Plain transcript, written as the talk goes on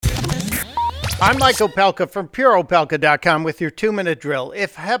I'm Mike Opelka from PureOpelka.com with your 2-minute drill.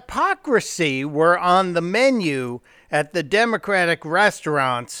 If hypocrisy were on the menu at the Democratic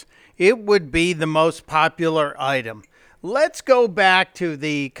restaurants, it would be the most popular item. Let's go back to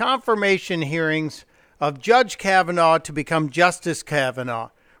the confirmation hearings of Judge Kavanaugh to become Justice Kavanaugh.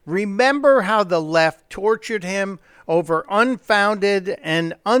 Remember how the left tortured him over unfounded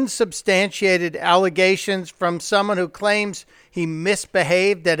and unsubstantiated allegations from someone who claims he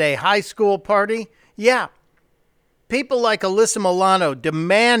misbehaved at a high school party? Yeah. People like Alyssa Milano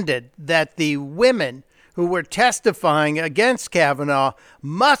demanded that the women who were testifying against Kavanaugh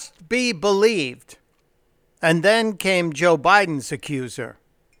must be believed. And then came Joe Biden's accuser.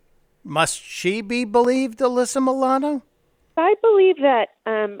 Must she be believed, Alyssa Milano? I believe that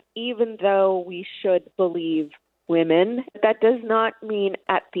even though we should believe women, that does not mean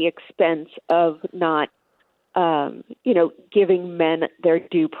at the expense of not, giving men their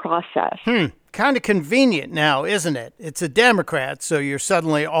due process. Kind of convenient now, isn't it? It's a Democrat, so you're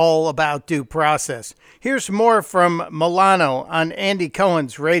suddenly all about due process. Here's more from Milano on Andy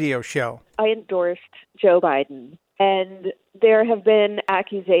Cohen's radio show. I endorsed Joe Biden, and there have been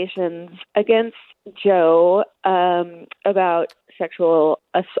accusations against Joe about a sexual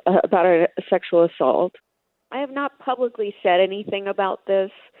assault. I have not publicly said anything about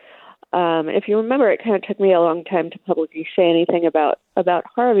this. If you remember, it kind of took me a long time to publicly say anything about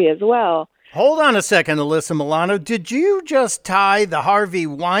Harvey as well. Hold on a second, Alyssa Milano. Did you just tie the Harvey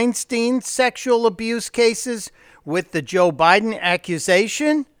Weinstein sexual abuse cases with the Joe Biden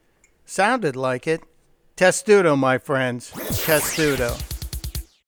accusation? Sounded like it. Testudo, my friends. Testudo.